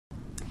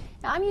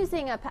Now, I'm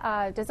using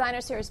a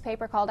designer series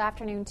paper called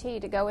Afternoon Tea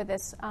to go with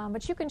this,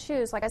 but you can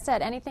choose, like I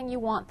said, anything you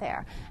want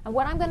there. And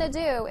what I'm going to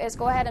do is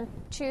go ahead and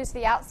choose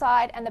the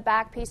outside and the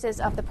back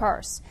pieces of the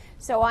purse.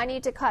 So I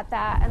need to cut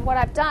that, and what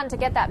I've done to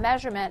get that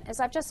measurement is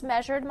I've just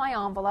measured my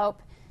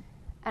envelope,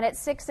 and it's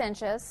 6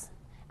 inches,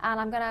 and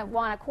I'm going to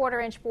want a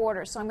 1/4 inch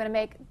border. So I'm going to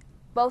make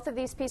both of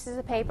these pieces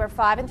of paper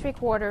 5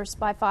 3/4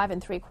 by 5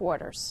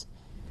 3/4.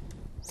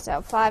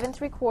 So 5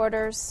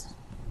 3/4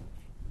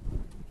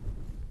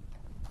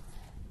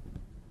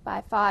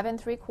 by 5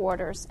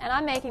 3/4, and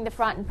I'm making the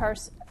front and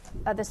purse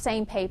the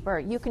same paper.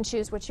 You can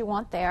choose what you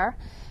want there.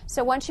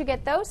 So once you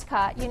get those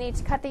cut, you need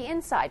to cut the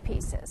inside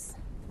pieces.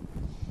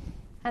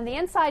 And the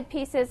inside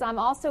pieces I'm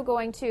also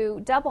going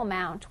to double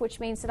mount, which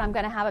means that I'm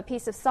going to have a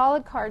piece of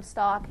solid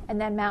cardstock and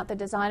then mount the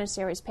designer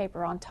series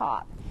paper on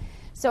top.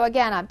 So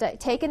again, I've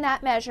taken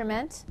that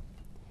measurement,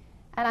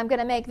 and I'm going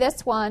to make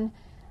this one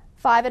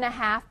 5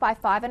 1/2 by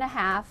 5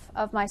 1/2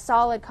 of my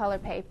solid color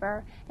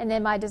paper, and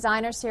then my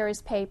designer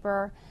series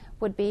paper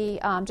would be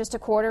just a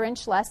 1/4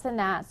 inch less than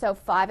that, so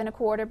 5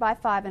 1/4 by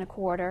 5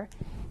 1/4.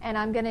 And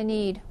I'm going to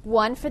need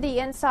one for the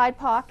inside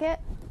pocket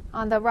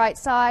on the right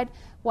side,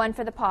 one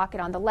for the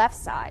pocket on the left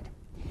side.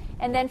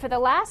 And then for the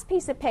last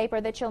piece of paper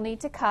that you'll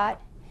need to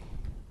cut,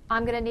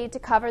 I'm going to need to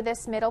cover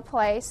this middle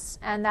place,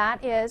 and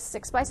that is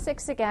 6 by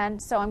 6 again,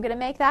 so I'm going to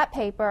make that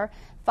paper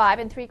 5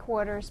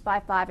 3/4 by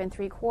 5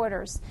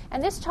 3/4.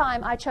 And this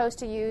time I chose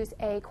to use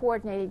a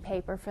coordinating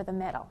paper for the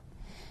middle.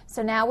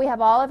 So now we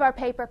have all of our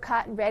paper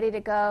cut and ready to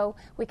go.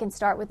 We can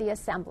start with the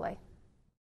assembly.